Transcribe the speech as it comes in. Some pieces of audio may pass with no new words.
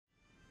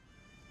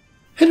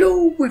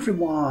Hello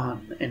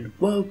everyone and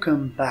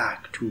welcome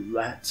back to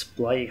Let's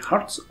Play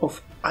Hearts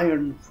of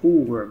Iron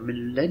 4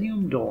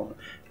 Millennium Dawn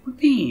with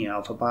me,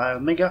 Alpha by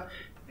Omega,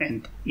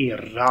 and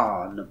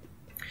Iran.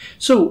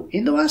 So,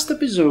 in the last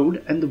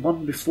episode and the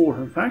one before,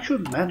 we've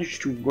actually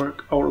managed to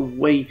work our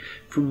way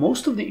through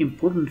most of the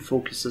important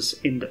focuses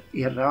in the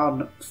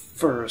Iran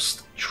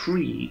first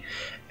tree,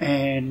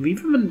 and we've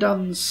even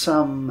done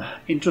some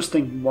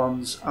interesting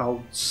ones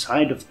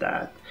outside of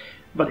that.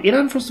 But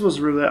Iran first was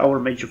really our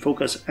major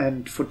focus,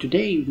 and for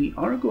today we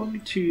are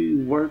going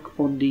to work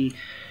on the,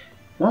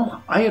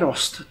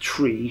 IROST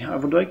tree. I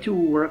would like to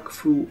work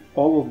through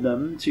all of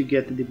them to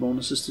get the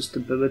bonuses to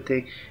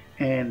stability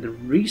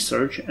and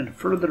research and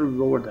further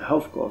lower the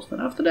health cost. And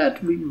after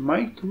that we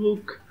might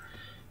look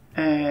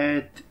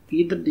at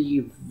either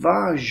the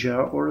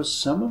Vaja or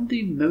some of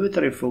the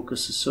military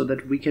focuses so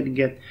that we can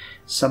get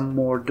some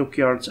more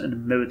dockyards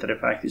and military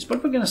factories.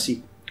 But we're gonna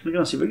see. We're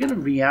going to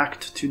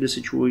react to the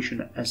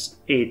situation as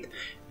it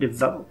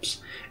develops.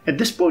 At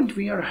this point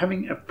we are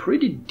having a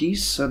pretty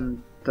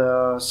decent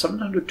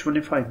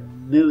 725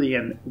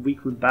 million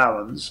weekly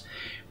balance,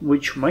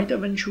 which might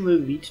eventually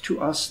lead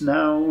to us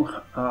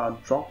now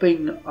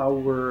dropping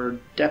our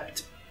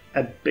debt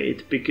a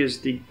bit,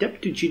 because the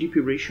debt to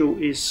GDP ratio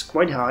is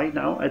quite high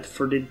now at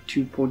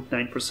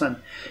 32.9%,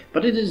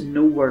 but it is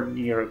nowhere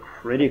near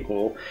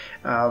critical.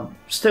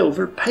 Still,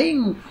 we're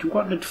paying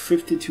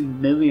 252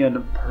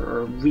 million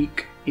per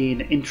week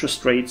in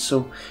interest rates,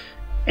 so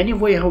any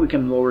way how we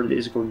can lower it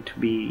is going to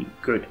be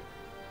good.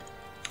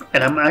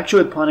 And I'm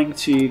actually planning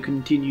to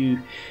continue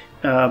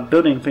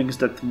building things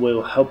that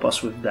will help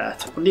us with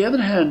that. On the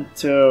other hand,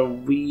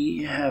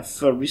 we have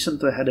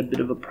recently had a bit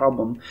of a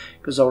problem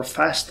because our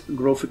fast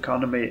growth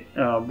economy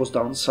was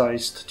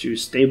downsized to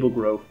stable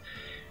growth.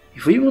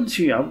 If we want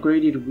to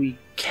upgrade it, we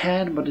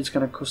can, but it's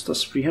going to cost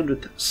us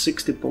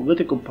 360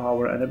 political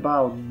power and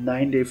about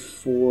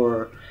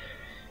 $94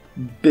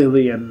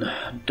 billion.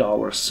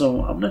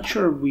 So I'm not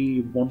sure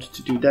we want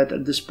to do that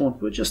at this point.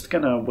 We're just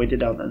gonna wait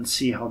it out and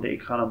see how the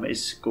economy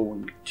is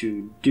going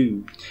to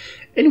do.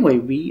 Anyway,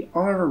 we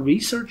are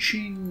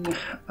researching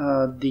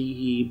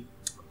the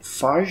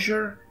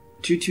Fajr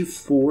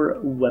 224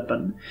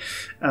 weapon,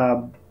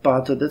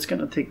 but that's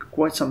gonna take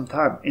quite some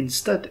time.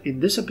 Instead, in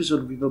this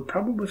episode we will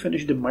probably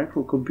finish the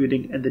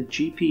microcomputing and the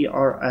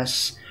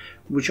GPRS,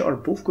 which are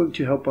both going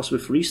to help us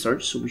with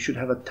research, so we should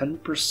have a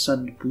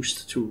 10%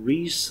 boost to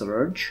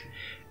research,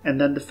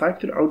 and then the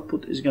factory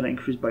output is going to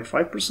increase by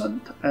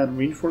 5% and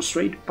reinforce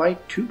rate by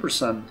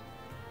 2%.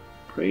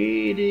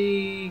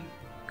 Pretty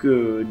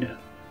good.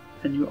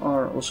 And you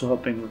are also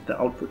helping with the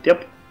output.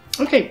 Yep.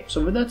 Okay,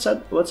 so with that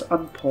said, let's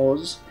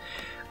unpause.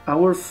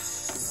 Our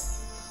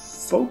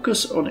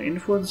focus on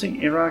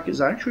influencing Iraq is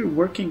actually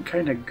working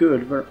kind of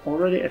good. We're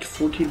already at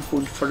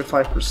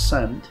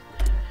 14.35%.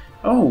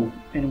 Oh,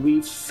 and we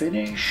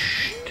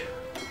finished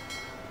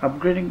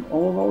upgrading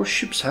all of our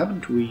ships,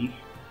 haven't we?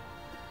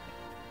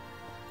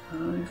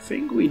 I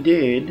think we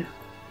did.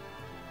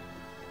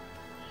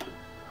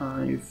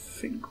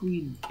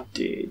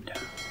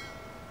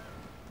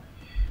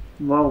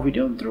 Well, we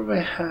don't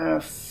really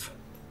have...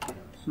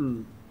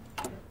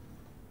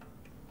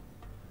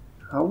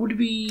 How would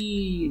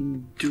we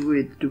do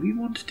it? Do we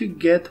want to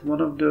get one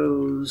of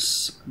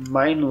those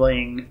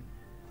mine-laying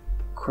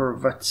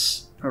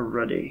corvettes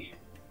already?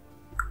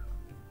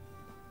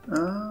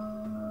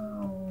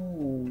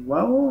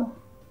 Well,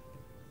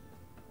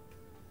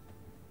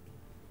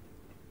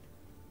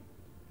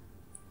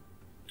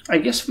 I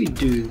guess we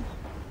do.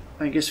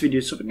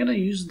 So we're gonna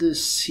use the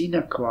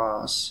Sina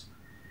class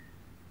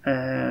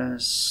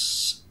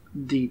as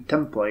the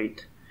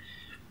template,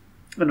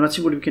 and let's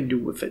see what we can do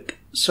with it.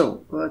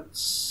 So we're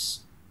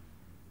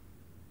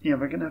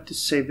gonna have to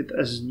save it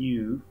as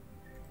new.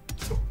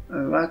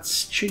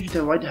 Let's change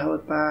the light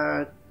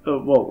helipad.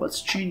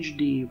 Let's change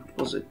the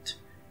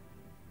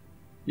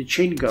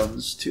chain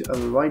guns to a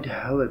light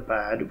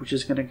helipad, which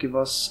is going to give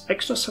us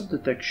extra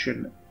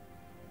sub-detection,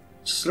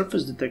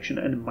 surface detection,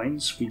 and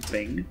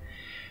minesweeping.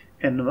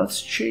 And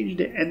let's change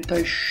the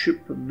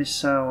anti-ship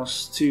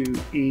missiles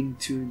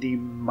into the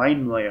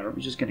mine layer,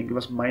 which is going to give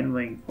us mine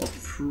laying of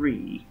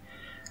 3.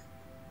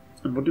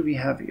 And what do we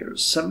have here?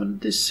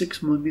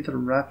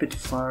 76mm rapid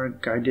fire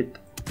guided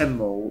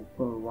ammo,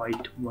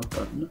 light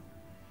weapon.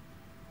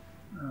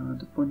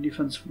 The point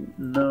defense,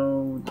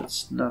 no,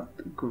 that's not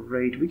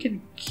great. We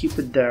can keep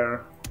it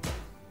there.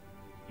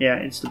 Yeah,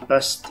 it's the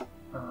best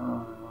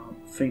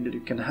thing that you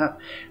can have.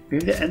 We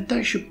have the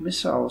anti-ship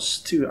missiles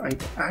too.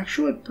 I'd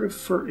actually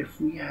prefer if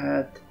we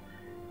had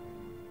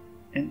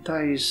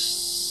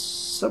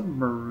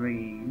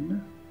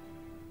anti-submarine.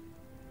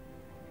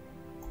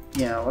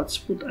 Yeah, let's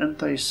put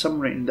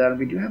anti-submarine there.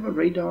 We do have a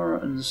radar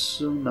and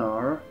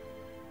sonar.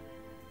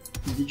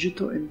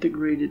 Digital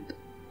integrated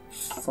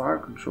fire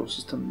control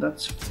system,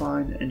 that's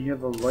fine, and you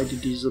have a light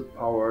diesel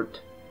powered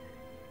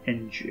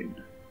engine.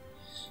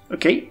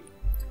 Okay,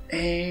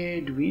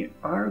 and we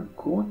are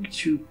going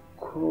to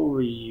call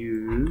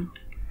you...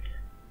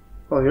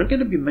 Well, you're going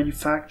to be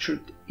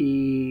manufactured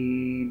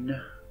in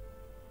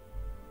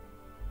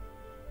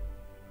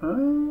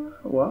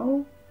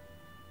Well,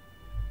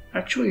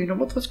 actually, you know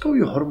what? Let's go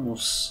with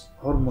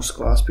Hormuz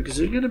class because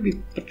they're gonna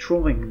be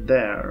patrolling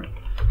there.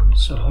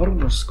 So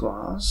Hormuz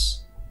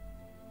class,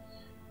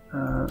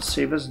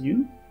 save as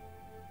new,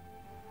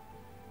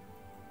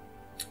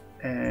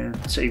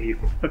 and save you.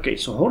 Okay,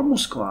 so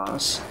Hormuz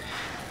class,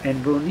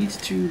 and we'll need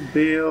to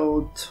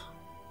build.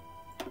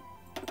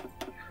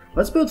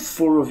 Let's build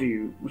 4 of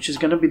you, which is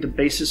gonna be the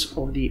basis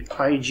of the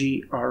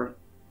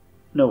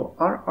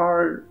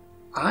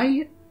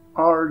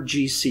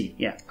IRGC.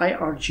 Yeah,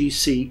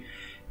 IRGC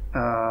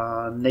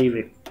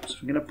Navy. So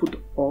we're gonna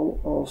put all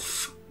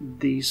of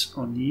these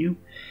on you,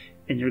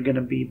 and you're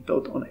gonna be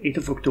built on 8th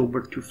of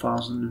October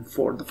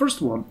 2004. The first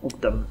one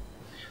of them.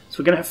 So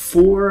we're gonna have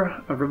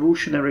 4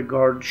 Revolutionary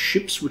Guard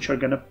ships, which are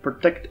gonna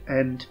protect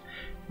and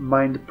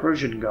mine the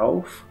Persian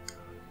Gulf,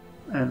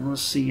 and we'll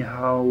see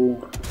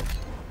how.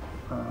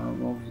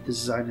 Well, we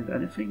designed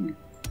anything.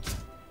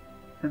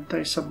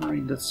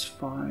 Anti-submarine, that's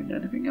fine.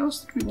 Anything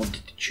else that we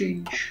wanted to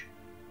change?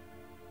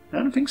 I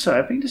don't think so.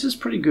 I think this is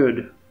pretty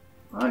good.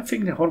 I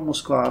think the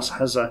Hormuz class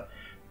has a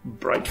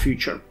bright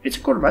future. It's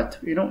a corvette,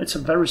 you know, it's a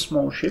very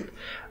small ship,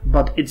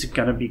 but it's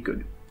gonna be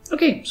good.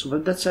 Okay, so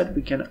with that said,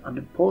 we can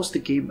unpause the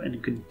game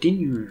and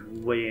continue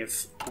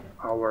with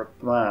our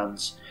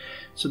plans.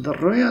 So the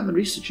Royal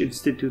Research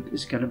Institute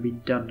is gonna be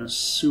done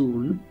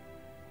soon.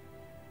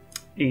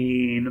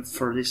 In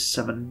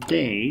 37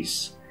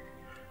 days.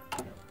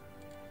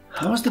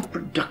 How's the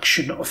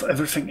production of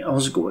everything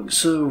else going?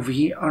 So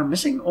we are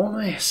missing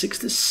only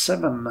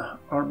 67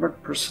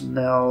 armored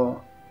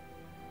personnel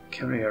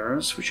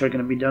carriers, which are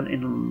going to be done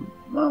in,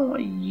 well,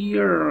 a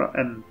year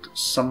and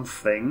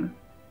something.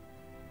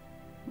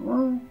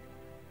 Well,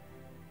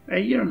 a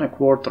year and a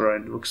quarter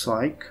it looks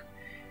like.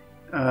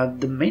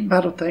 The main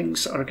battle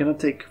tanks are going to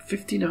take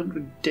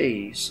 1500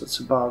 days, that's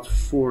about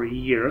 4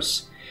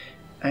 years.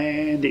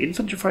 And the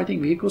infantry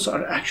fighting vehicles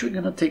are actually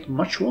going to take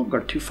much longer,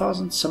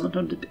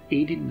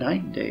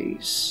 2,789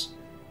 days.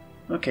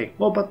 Okay,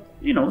 well, but,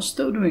 you know,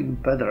 still doing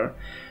better.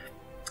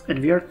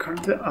 And we are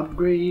currently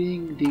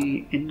upgrading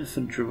the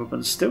infantry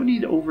weapons. Still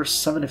need over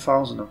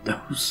 70,000 of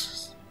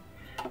those.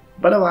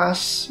 But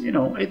alas, you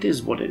know, it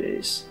is what it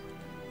is.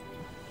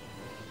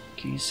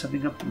 Okay,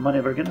 saving up money.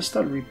 We're going to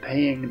start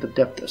repaying the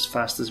debt as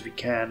fast as we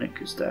can,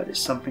 because that is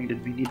something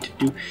that we need to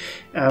do.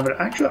 We're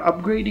actually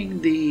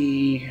upgrading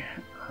the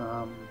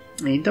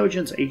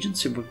intelligence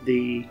agency with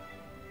the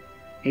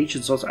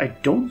agent slots. I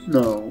don't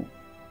know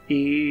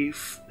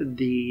if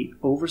the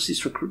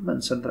overseas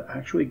recruitment center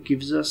actually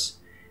gives us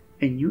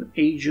a new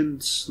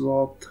agent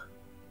slot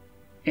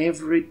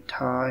every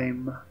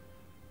time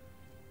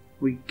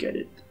we get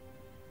it.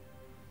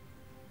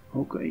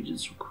 Okay,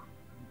 agents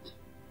recruitment.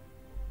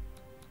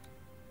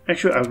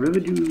 Actually, I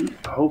really do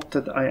hope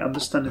that I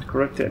understand it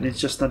correctly and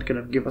it's just not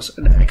going to give us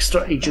an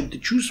extra agent to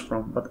choose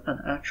from, but an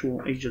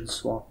actual agent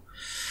slot.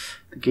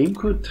 The game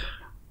could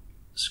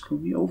screw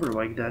me over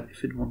like that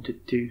if it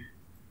wanted to.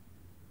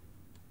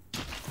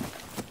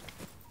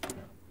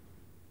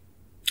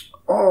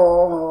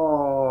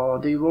 Oh,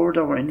 they lowered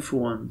our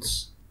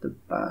influence, the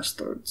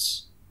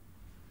bastards.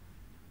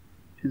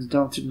 It's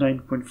down to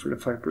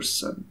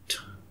 9.35%.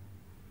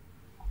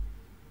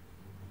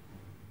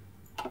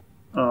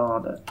 Oh,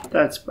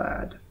 that's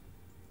bad.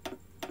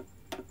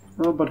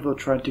 Well, but we'll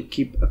try to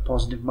keep a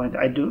positive mind.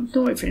 I don't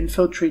know if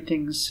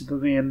infiltrating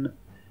civilian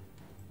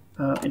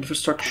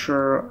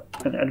infrastructure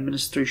and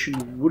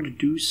administration would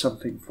do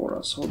something for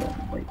us. Hold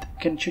on, wait.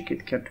 Can check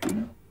it, can't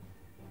we?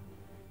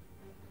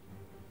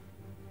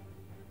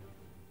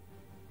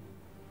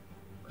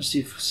 Let's see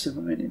if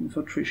civilian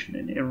infiltration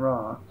in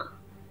Iraq.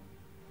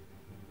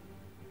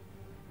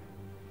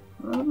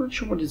 I'm not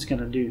sure what it's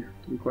gonna do,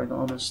 to be quite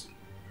honest.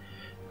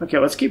 Okay,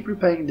 let's keep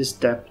repaying this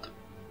debt.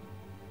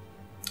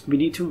 We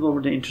need to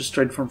lower the interest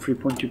rate from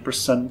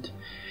 3.2%.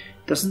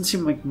 Doesn't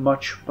seem like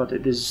much, but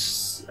it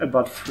is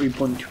about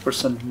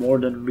 3.2% more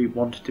than we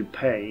want to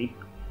pay.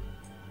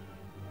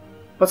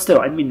 But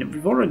still, I mean,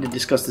 we've already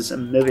discussed this a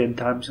million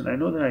times, and I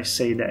know that I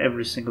say that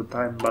every single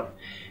time, but,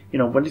 you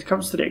know, when it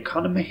comes to the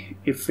economy,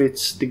 if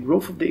it's the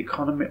growth of the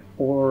economy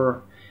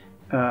or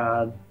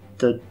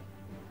the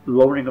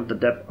lowering of the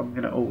debt, I'm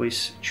gonna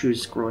always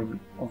choose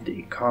growing of the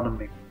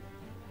economy.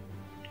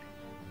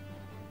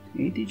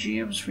 80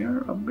 GMs, we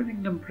are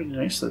upgrading them pretty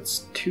nice.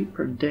 That's 2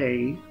 per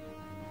day.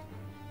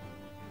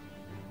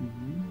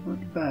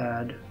 Not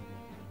bad.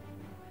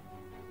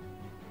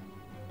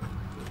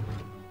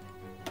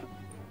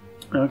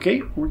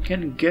 Okay, we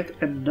can get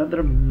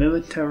another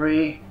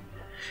military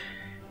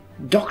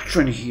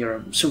doctrine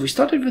here. So we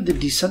started with the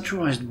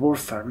decentralized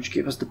warfare, which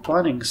gave us the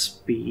planning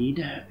speed,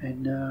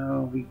 and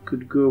now we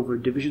could go over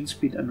division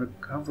speed and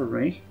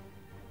recovery.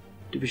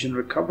 Division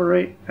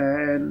recovery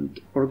and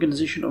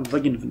organization of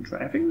leg infantry.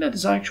 I think that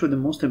is actually the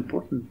most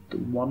important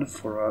one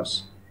for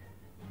us.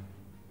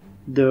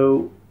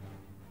 Though,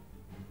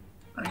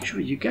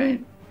 actually, you guys,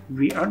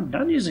 we are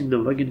not using the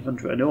leg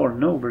infantry at all.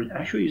 No, we're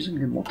actually using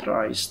the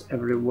motorized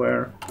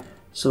everywhere.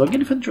 So leg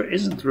infantry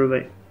isn't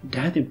really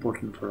that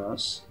important for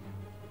us.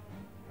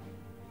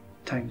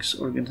 tanks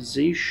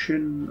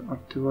organization,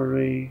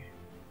 artillery,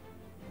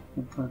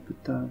 5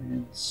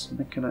 battalions,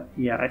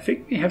 yeah, I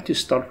think we have to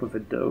start with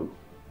it though.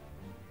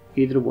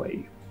 Either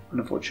way,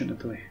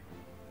 unfortunately.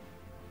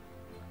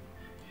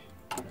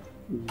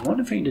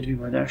 One thing that we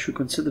might actually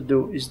consider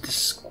though is the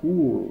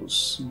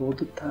schools.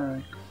 Bold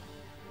attack,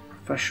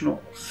 professional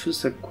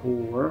officer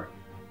corps.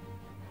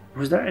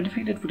 Was there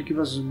anything that would give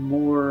us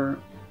more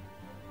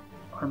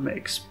army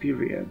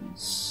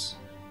experience?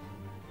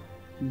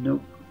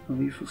 Nope.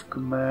 Relief of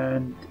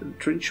command,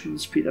 entrenchment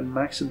speed and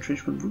max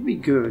entrenchment would be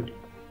good,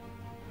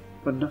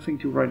 but nothing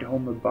to write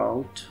home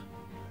about.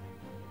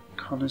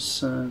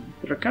 Reconnaissance.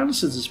 The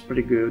reconnaissance is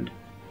pretty good.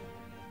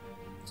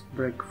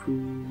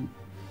 Breakthrough,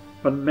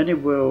 but many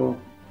will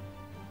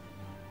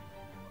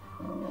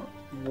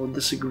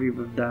disagree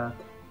with that.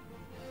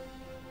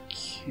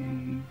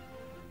 Okay.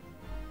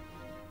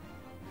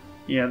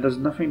 Yeah, there's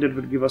nothing that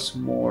would give us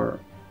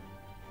more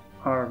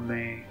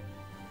army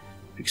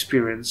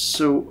experience.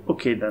 So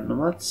okay then,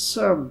 let's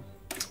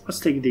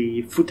take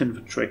the foot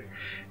infantry.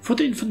 Foot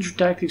infantry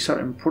tactics are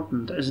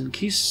important as in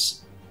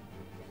case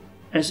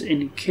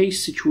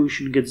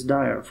situation gets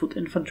dire. Foot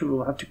infantry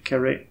will have to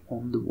carry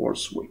on the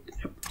war's weight.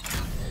 Yep.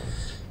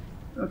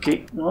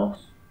 Okay, well,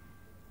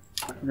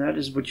 that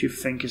is what you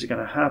think is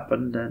gonna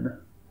happen.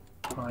 Then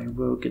I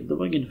will get the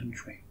wing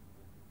infantry.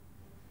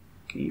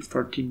 Okay,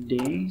 13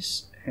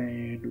 days,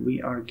 and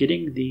we are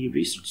getting the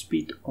research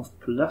speed of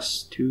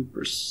plus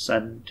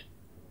 2%.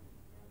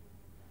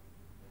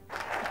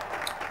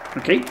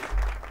 Okay,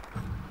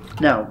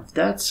 now with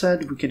that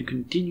said, we can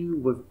continue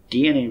with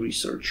DNA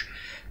research.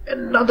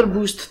 Another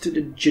boost to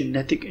the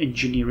genetic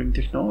engineering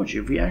technology.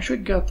 We actually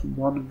got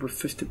one with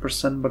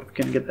 50%, but we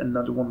can get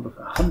another one with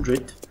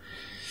 100.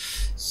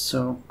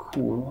 So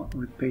cool,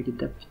 repay the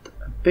debt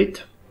a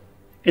bit.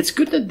 It's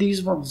good that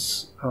these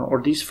ones,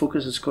 or these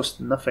focuses cost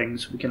nothing,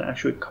 so we can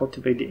actually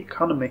cultivate the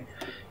economy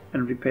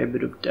and repay a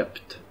bit of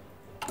debt.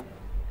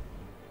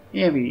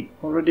 Yeah, we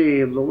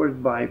already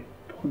lowered by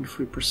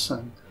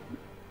 0.3%.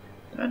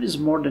 That is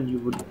more than you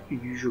would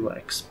usually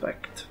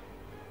expect.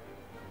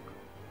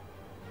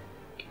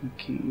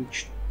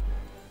 KH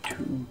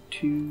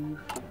 202.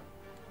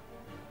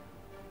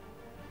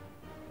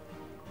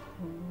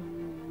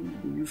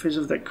 The new phase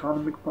of the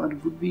economic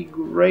plan would be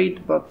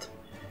great, but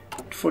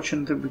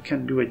unfortunately we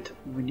can't do it.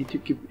 We need to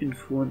keep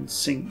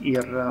influencing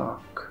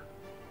Iraq.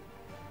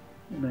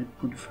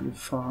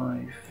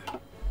 9.35.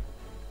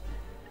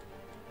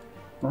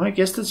 Well, I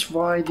guess that's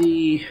why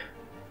the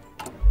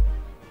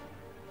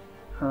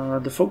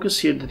focus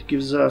here that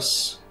gives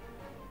us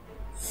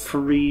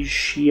free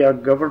Shia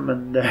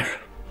government there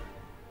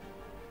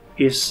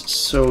is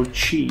so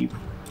cheap,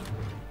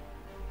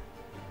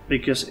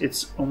 because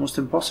it's almost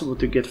impossible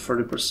to get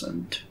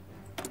 30%.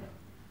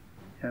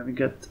 Yeah, we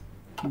got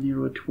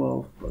near a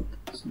 12, but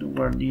it's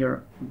nowhere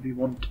near what we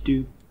want to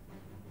do.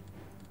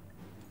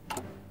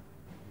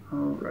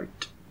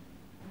 Alright.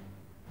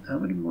 How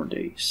many more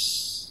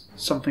days?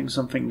 Something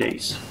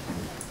days.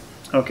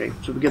 Okay,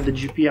 so we get the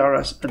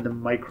GPRS and the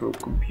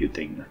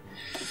microcomputing.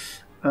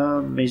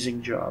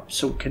 Amazing job.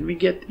 So can we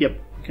get, yep,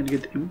 we can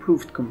get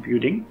improved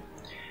computing.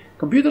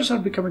 Computers are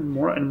becoming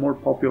more and more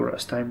popular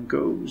as time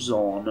goes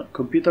on.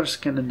 Computers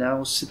can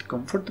now sit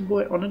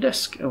comfortably on a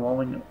desk,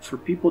 allowing for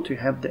people to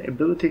have the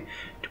ability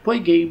to play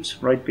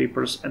games, write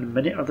papers, and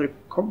many other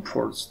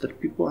comforts that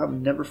people have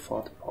never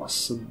thought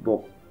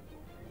possible.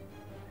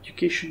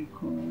 Education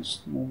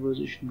cost,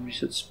 mobilization,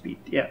 research speed.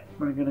 Yeah,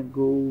 we're gonna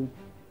go...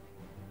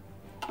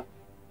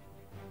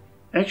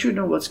 Actually,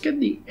 no, let's get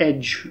the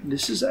Edge.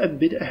 This is a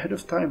bit ahead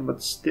of time,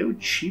 but still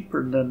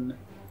cheaper than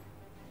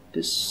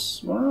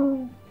this.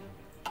 Well,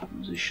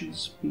 mobilization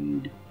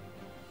speed.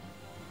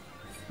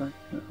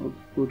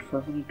 Output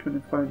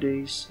 525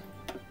 days.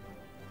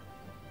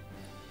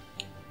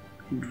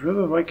 I'd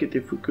really like it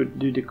if we could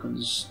do the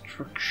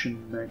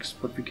construction next,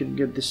 but we can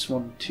get this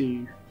one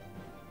too.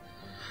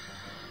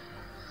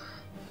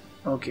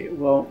 Okay,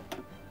 well,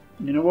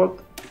 you know what?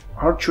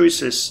 Hard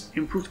choices.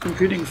 Improved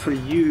computing for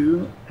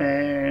you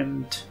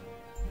and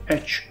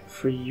Edge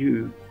for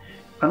you.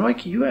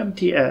 Unlike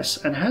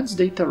UMTS, enhanced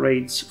data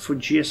rates for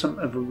GSM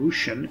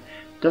evolution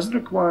doesn't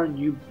require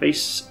new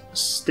base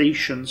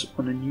stations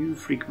on a new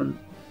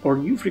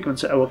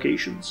frequency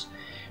allocations.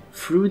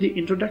 Through the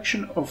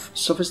introduction of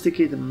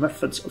sophisticated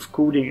methods of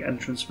coding and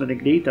transmitting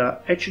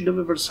data, Edge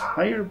delivers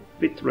higher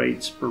bit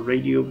rates per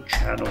radio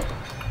channel.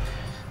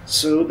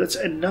 So that's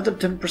another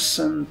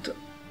 10%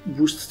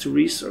 boost to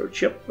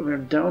research. Yep, we're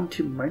down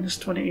to minus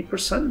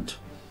 28%.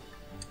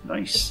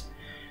 Nice.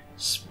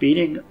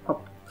 Speeding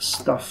up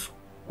stuff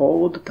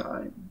all the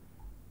time.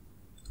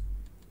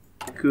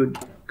 Good,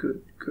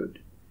 good, good.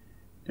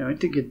 Now I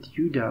need to get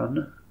you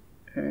done,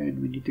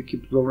 and we need to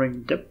keep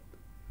lowering depth.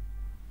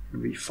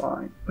 And we're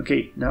fine.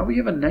 Okay, now we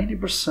have a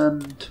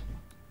 90%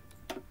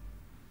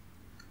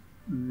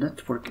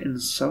 network in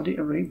Saudi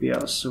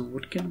Arabia, so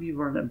what can we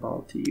learn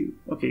about you?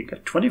 Okay, you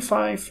got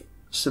 25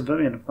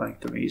 civilian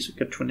factories, you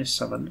got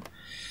 27,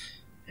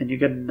 and you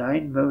got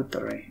 9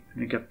 military,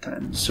 and you got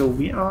 10. So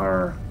we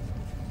are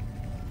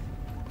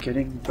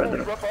getting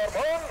better.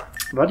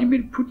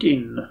 Vladimir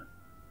Putin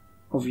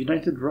of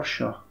United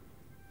Russia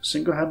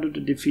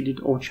single-handedly defeated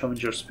all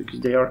challengers because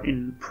they are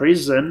in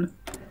prison.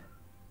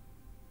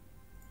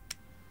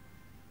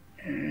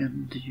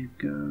 And you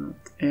got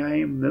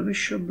AI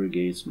militia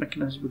brigades,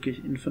 mechanized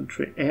brigade,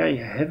 infantry, AI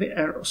heavy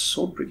air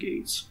assault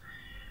brigades.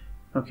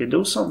 Okay,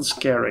 those sound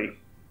scary.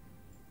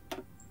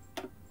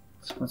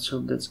 So let's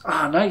hope that's...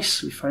 Ah,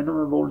 nice! We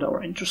finally rolled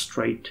our interest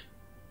rate.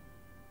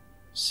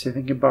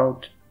 Saving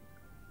about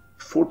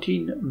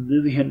 14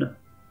 million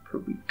per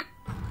week.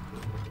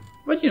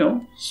 But you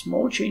know,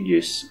 small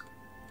changes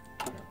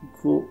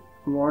equal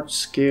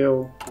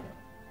large-scale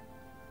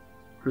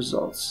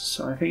results.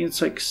 So I think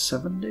it's like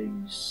 7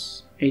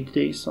 days, 8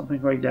 days,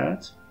 something like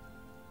that.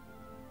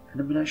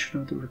 Enemy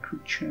nationality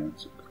recruit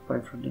chance.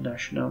 Apply from the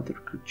nationality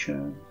recruit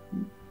chance.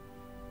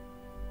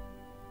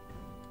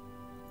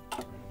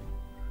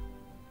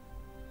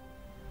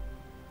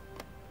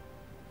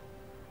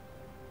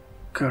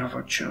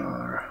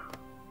 Karvachar.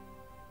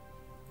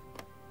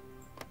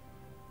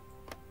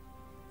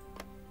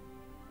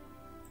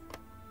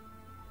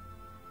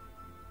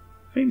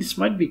 I think this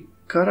might be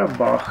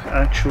Karabakh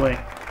actually.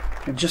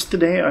 And just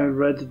today I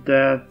read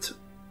that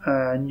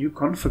a new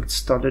conflict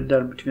started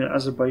there between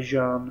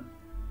Azerbaijan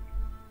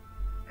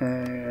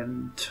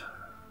and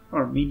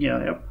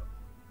Armenia, yep.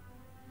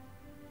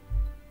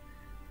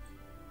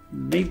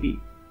 Maybe.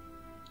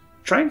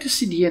 Trying to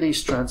see DNA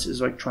strands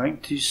is like trying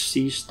to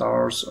see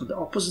stars on the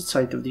opposite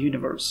side of the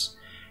universe.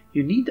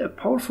 You need a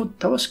powerful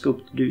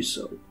telescope to do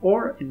so,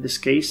 or in this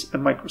case, a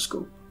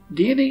microscope.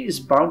 DNA is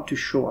bound to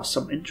show us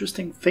some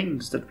interesting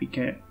things that we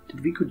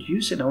could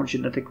use in our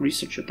genetic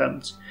research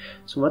attempts.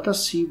 So let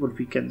us see what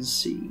we can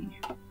see.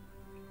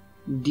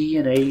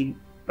 DNA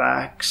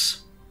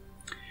banks.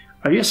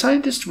 Are you a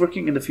scientist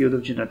working in the field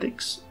of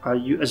genetics? Are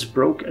you as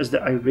broke as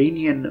the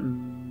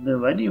Iranian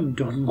Millennium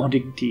Dawn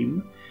modding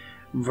team?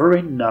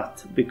 Worry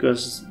not,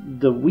 because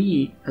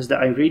we, as the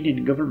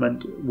Iranian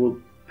government,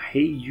 will pay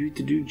you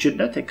to do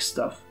genetic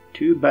stuff.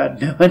 Too bad,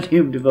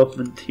 Millennium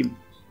Development Team.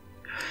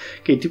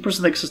 Okay,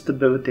 2%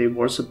 accessibility,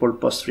 war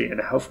support plus 3,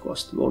 and health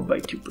cost lowered by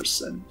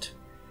 2%.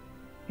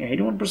 Yeah,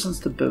 81%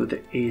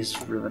 stability is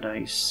really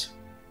nice.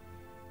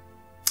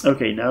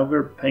 Okay, now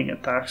we're paying a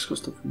tax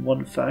cost of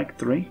 1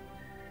 factory.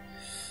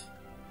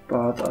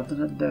 But other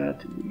than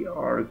that, we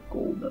are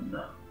golden.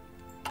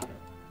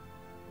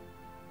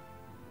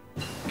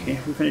 Okay,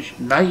 we finished.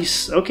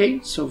 Nice! Okay,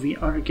 so we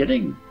are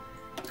getting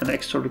an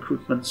extra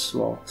recruitment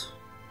slot.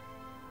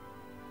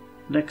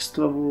 Next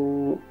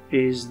level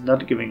is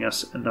not giving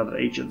us another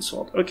agent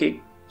slot.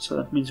 Okay, so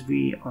that means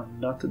we are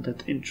not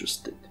that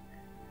interested.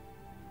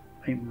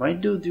 I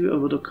might do a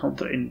little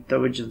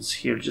counterintelligence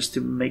here just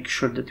to make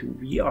sure that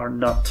we are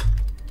not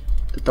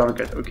the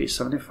target. Okay,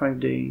 75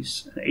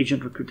 days, an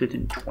agent recruited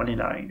in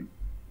 29.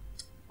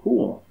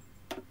 Cool.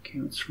 Okay,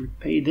 let's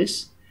repay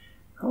this.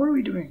 How are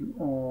we doing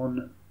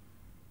on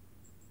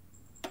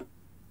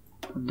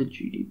the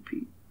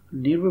GDP?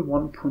 Nearly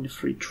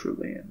 1.3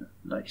 trillion.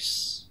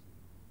 Nice.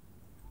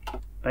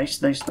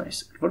 Nice, nice,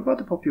 nice. What about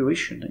the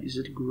population? Is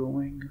it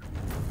growing?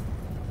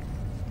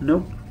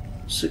 Nope.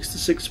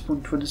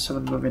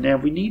 66.27 million. Yeah,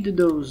 we need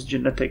those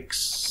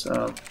genetics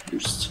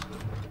boosts.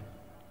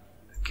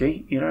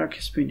 Okay, Iraq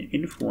has been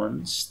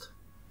influenced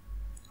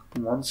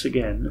once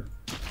again.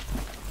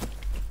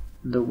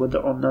 Though whether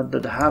or not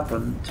that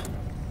happened.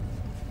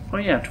 Oh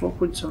yeah,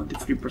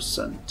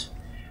 12.73%.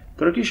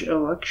 Turkish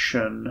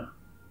election.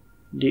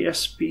 The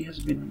SP has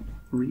been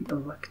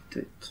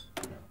re-elected.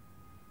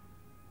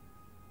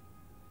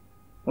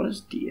 What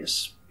is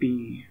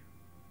DSP?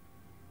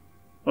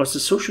 Oh, it's the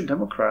Social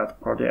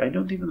Democrat Party. I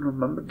don't even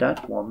remember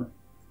that one.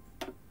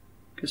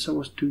 Guess I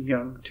was too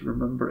young to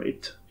remember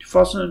it.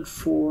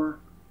 2004.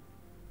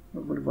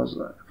 What was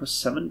that? It was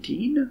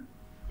 17?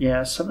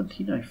 Yeah,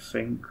 17 I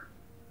think.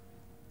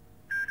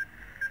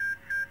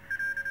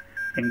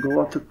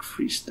 Angola took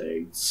 3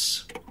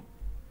 states.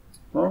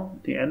 Well,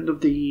 the end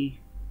of the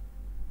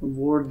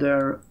war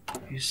there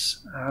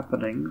is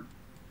happening.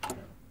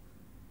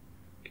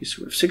 Okay,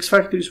 so we have 6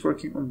 factories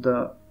working on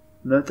the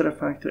military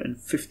factory and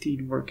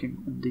 15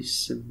 working on the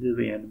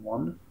civilian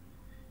one.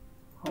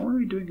 How are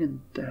we doing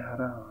in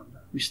Tehran?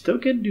 We still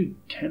can do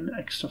 10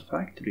 extra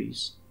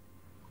factories.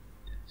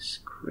 That's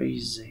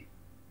crazy.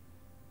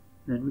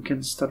 Then we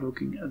can start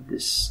looking at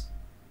this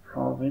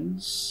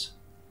province.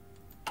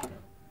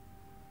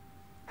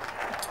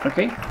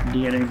 Okay,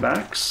 DNA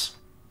backs.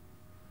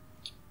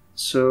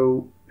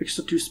 So,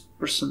 extra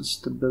 2%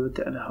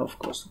 stability and health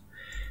cost.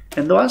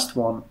 And the last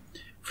one,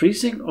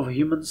 freezing of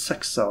human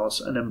sex cells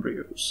and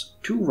embryos.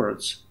 2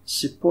 words,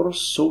 Sipor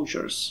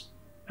soldiers.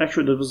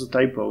 Actually, that was a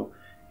typo.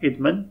 It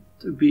meant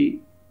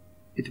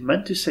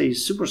to say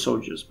super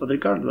soldiers, but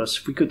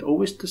regardless, we could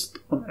always test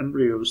on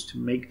embryos to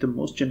make the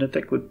most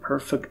genetically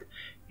perfect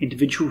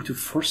individual to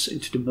force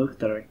into the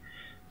military.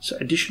 So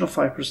additional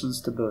 5%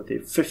 stability,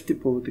 50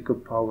 political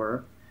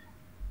power,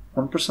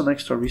 1%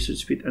 extra research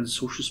speed, and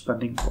social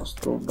spending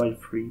cost rolled by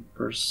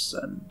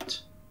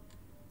 3%.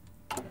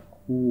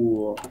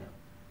 Cool.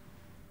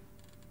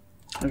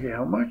 Okay,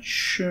 how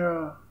much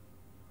of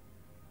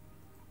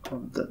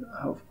that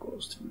health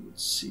cost we would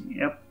see?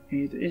 Yep,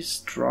 it is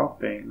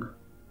dropping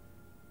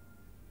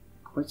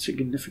quite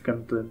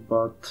significantly,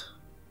 but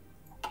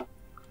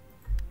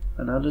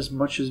not as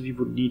much as we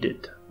would need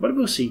it. But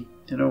we'll see.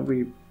 You know,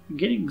 we're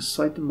getting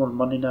slightly more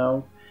money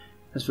now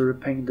as we're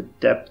repaying the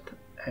debt,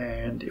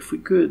 and if we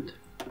could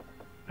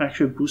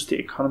actually boost the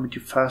economy to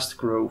fast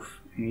growth,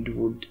 it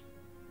would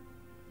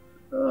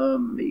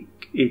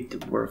make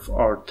it worth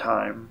our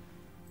time.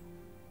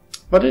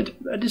 But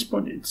at this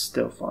point, it's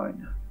still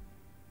fine.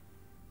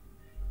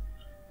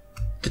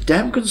 The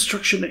dam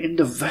construction in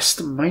the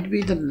west might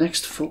be the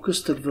next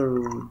focus that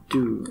we'll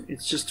do.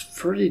 It's just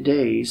 30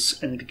 days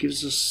and it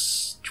gives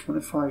us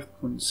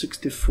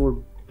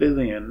 25.64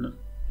 billion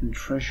in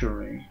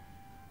treasury.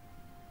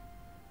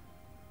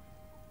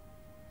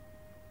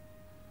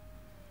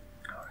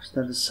 Is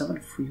that a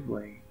 7th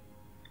freeway?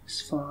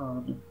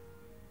 Isfahan,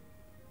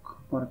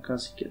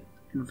 Markazi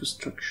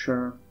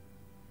infrastructure.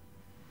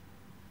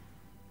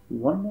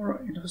 One more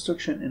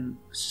infrastructure in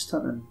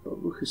Sistan and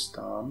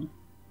Baluchistan.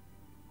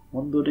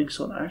 One building,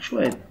 so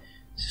actually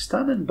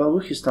Sistan and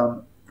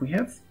Baluchistan, we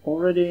have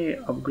already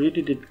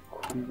upgraded it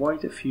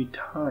quite a few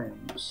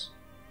times.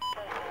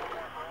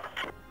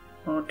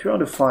 2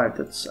 out of 5,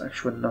 that's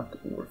actually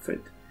not worth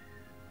it.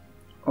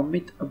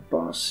 Amit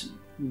Abbasi,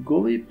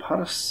 Goli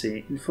Parse,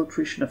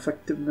 infiltration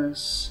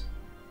effectiveness,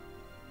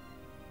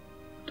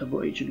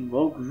 double agent,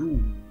 well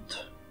groomed,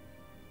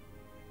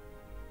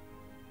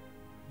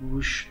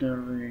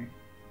 revolutionary.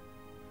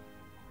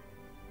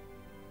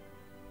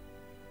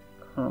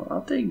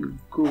 I'll take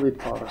Goli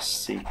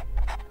Parse.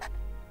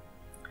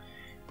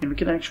 And we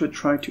can actually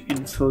try to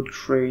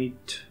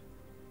infiltrate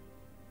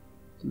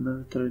the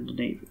military and the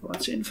navy.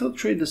 Let's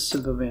infiltrate the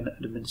civilian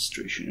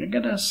administration. You're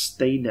gonna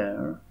stay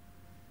there.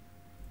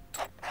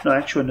 No,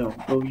 actually no.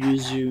 We'll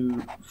use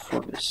you for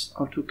this.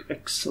 Outlook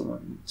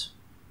excellent.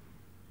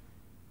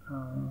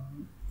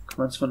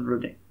 Commencement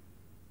ready.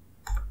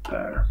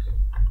 Prepare.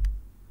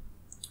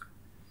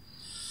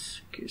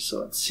 Okay, so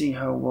let's see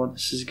how well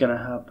this is gonna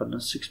happen.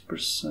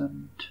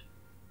 6%.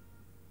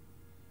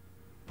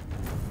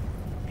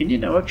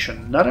 Indian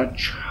election.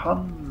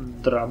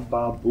 Narachandra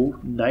Babu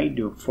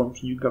Naidu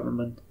forms new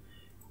government.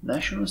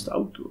 Nationalist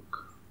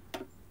outlook.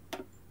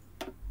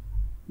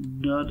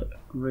 Not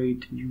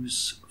great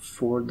news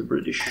for the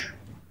British.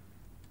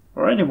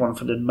 Or anyone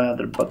for that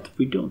matter, but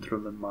we don't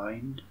really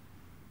mind.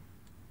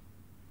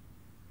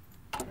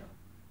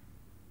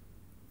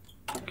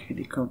 Okay,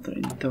 the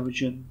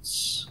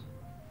counterintelligence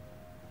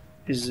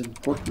is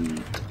important.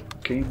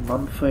 Okay,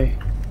 monthly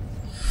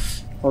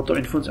auto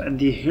influence, and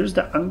here's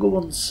the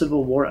Angolan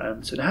Civil War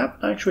ends. It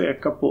happened actually a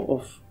couple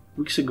of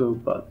weeks ago,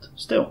 but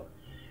still,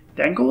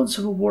 the Angolan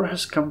Civil War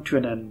has come to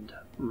an end.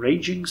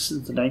 Raging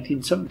since the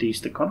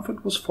 1970s, the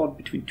conflict was fought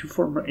between two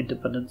former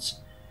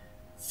independence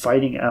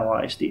fighting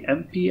allies, the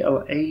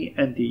MPLA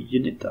and the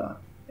UNITA.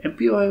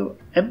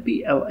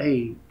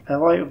 MPLA,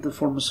 ally of the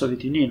former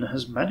Soviet Union,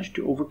 has managed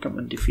to overcome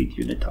and defeat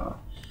UNITA.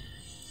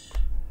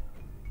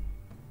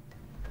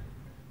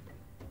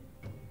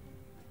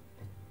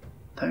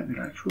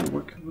 We're actually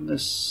working on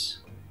this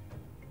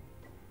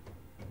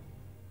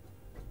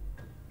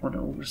 1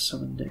 over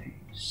 7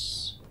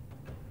 days.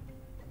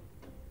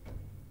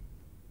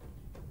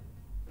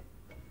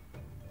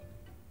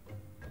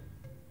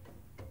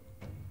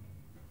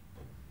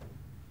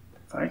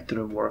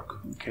 Factory work,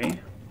 okay.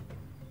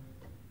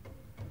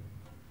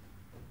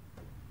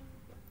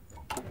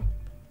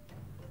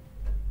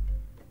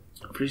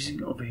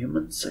 Freezing of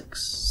human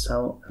sex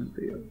cell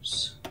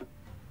embryos.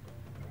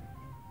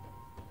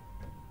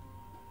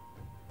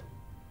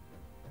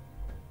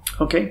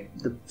 Okay,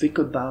 the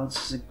vehicle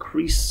balance is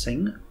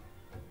increasing.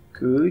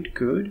 Good,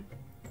 good.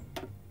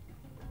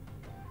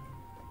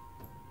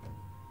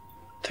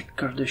 Take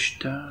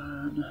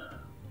Kurdistan.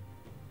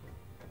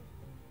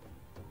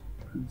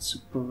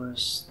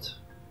 Principalist.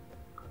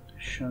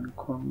 Kurdistan,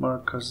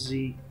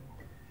 Markazi.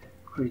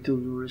 Greater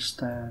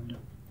Luristan.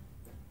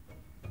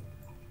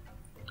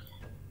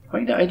 I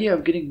like the idea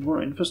of getting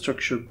more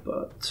infrastructure,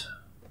 but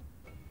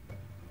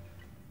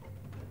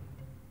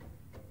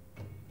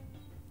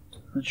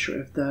not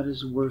sure if that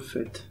is worth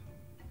it.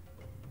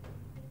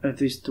 At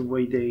least the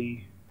way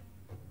they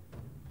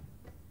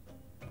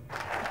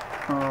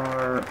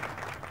are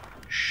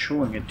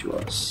showing it to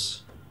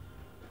us.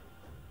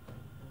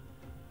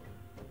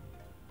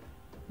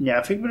 Yeah,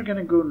 I think we're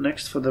gonna go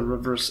next for the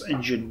reverse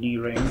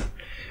engineering.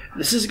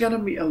 This is gonna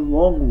be a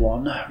long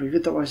one,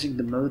 revitalizing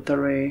the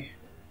military.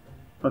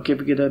 Okay,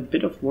 we get a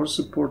bit of war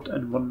support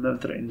and 1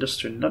 military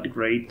industry, not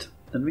great.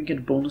 Then we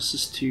get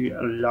bonuses to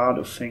a lot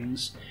of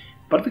things.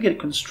 But we get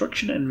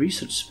construction and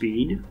research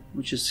speed,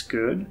 which is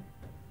good.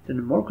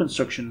 Then more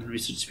construction and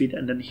research speed,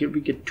 and then here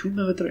we get 2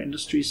 military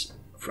industries,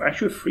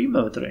 actually 3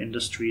 military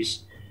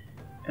industries,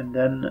 and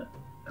then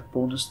a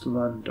bonus to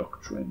land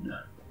doctrine.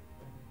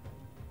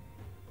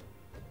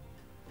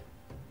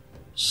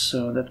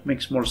 So that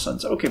makes more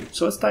sense. Okay,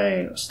 so let's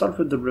start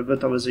with the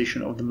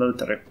revitalization of the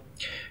military.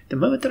 The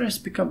military has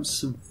become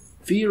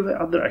severely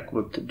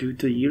under-equipped due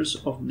to years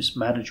of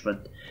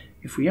mismanagement.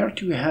 If we are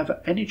to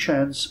have any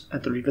chance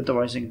at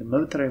revitalizing the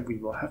military, we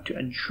will have to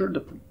ensure the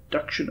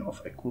production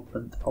of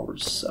equipment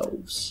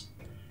ourselves.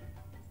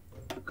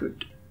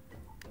 Good.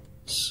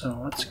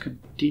 So let's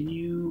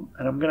continue,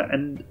 and I'm gonna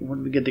end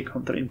when we get the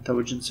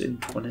counterintelligence in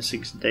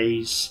 26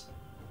 days.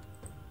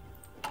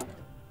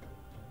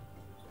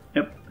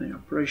 Yep, the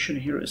operation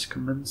here is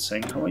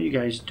commencing. How are you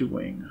guys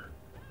doing?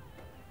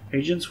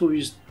 Agents will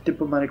use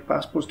diplomatic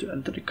passports to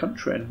enter the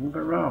country and move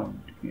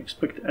around. We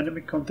expect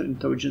enemy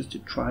counterintelligence to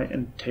try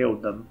and tail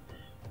them,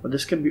 but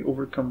this can be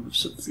overcome with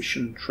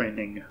sufficient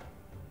training.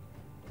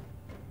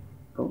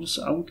 Bonus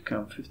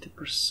outcome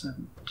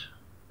 50%.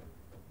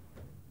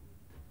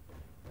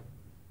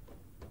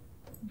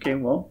 Okay,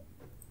 well,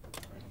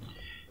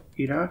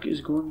 Iraq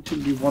is going to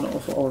be one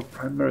of our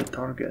primary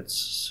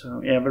targets.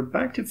 So yeah, we're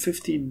back to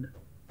 15%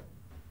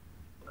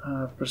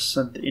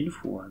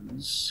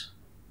 influence.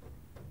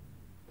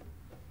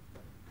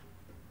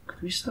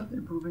 Could we start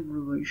improving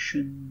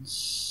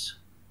relations?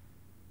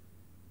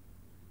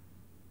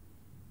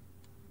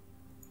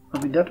 I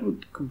mean, that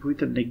would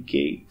completely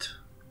negate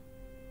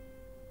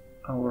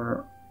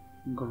our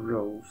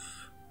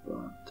growth,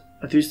 but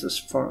at least as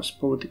far as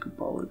political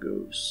power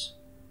goes.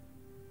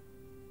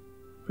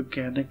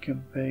 Propaganda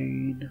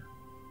campaign.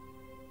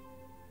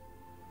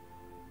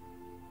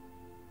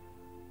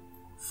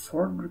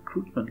 Foreign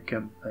recruitment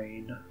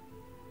campaign.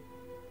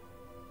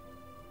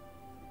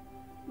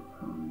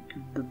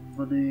 Give them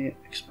money.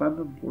 Expand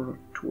the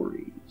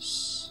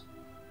laboratories.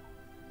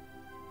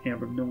 Yeah,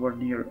 we're nowhere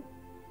near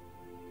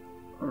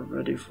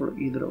ready for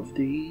either of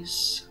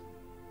these.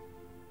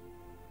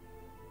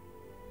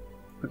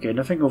 Okay,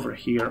 nothing over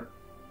here.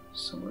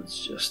 So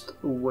let's just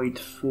wait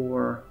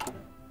for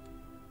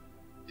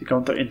the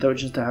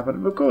counterintelligence to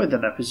happen. We'll go with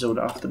an episode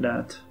after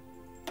that.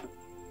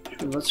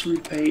 So let's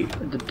repay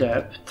the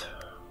debt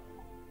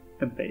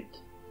a bit.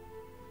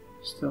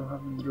 Still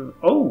haven't really.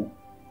 Oh!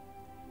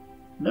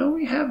 No,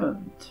 we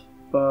haven't.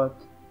 But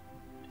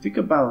the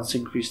figure balance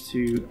increased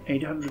to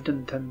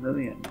 810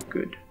 million.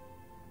 Good.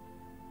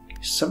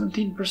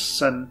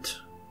 17%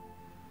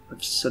 with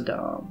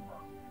Saddam.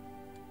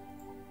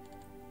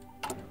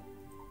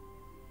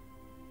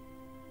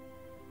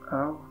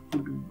 How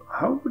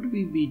would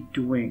we be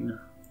doing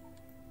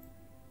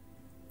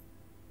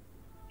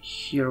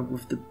here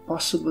with the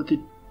possibility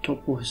to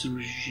topple his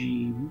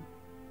regime?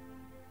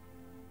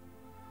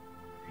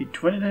 A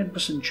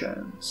 29%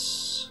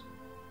 chance.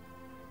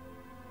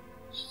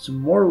 So it's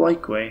more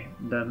likely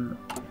than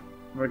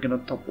we're gonna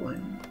topple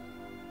him.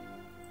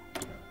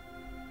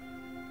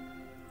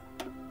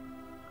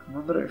 I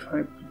wonder if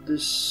I put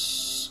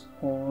this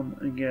on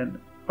again.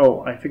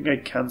 Oh, I think I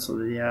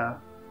cancelled it, yeah.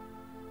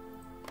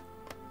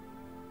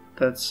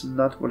 That's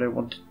not what I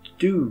wanted to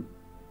do.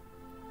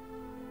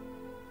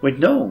 Wait,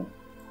 no!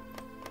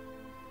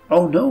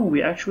 Oh no,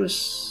 we actually...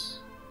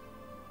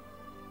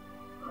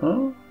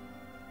 Huh?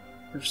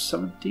 We have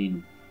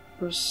 17%.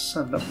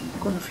 I'm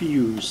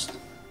confused.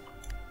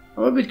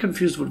 I'm a bit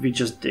confused what we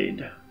just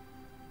did.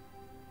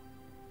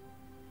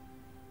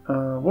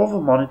 We'll have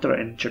a monitor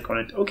and check on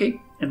it. Okay,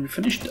 and we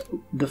finished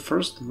the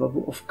first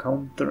level of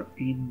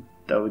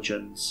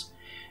counterintelligence.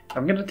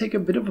 I'm gonna take a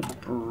bit of a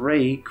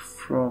break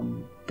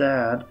from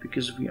that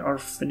because we are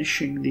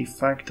finishing the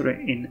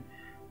factory in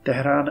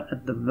Tehran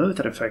and the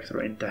military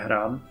factory in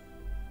Tehran.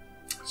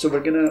 So we're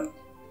gonna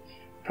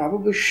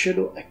probably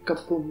schedule a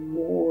couple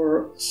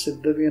more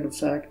civilian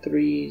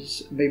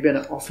factories, maybe an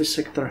office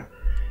sector.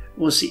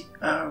 We'll see.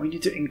 We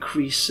need to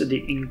increase the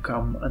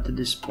income at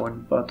this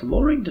point, but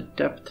lowering the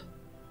debt,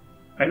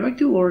 I'd like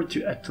to lower it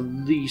to at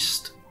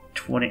least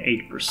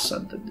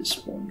 28% at this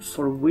point,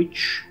 for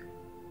which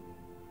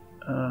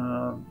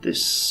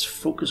this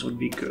focus would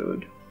be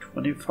good.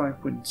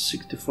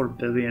 25.64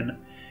 billion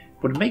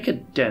would make a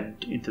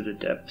dent into the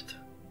debt.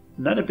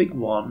 Not a big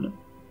one,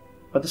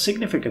 but a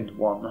significant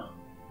one.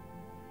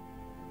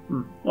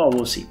 Well,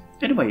 we'll see.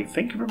 Anyway,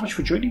 thank you very much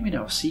for joining me, and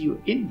I'll see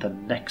you in the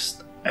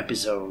next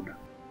episode.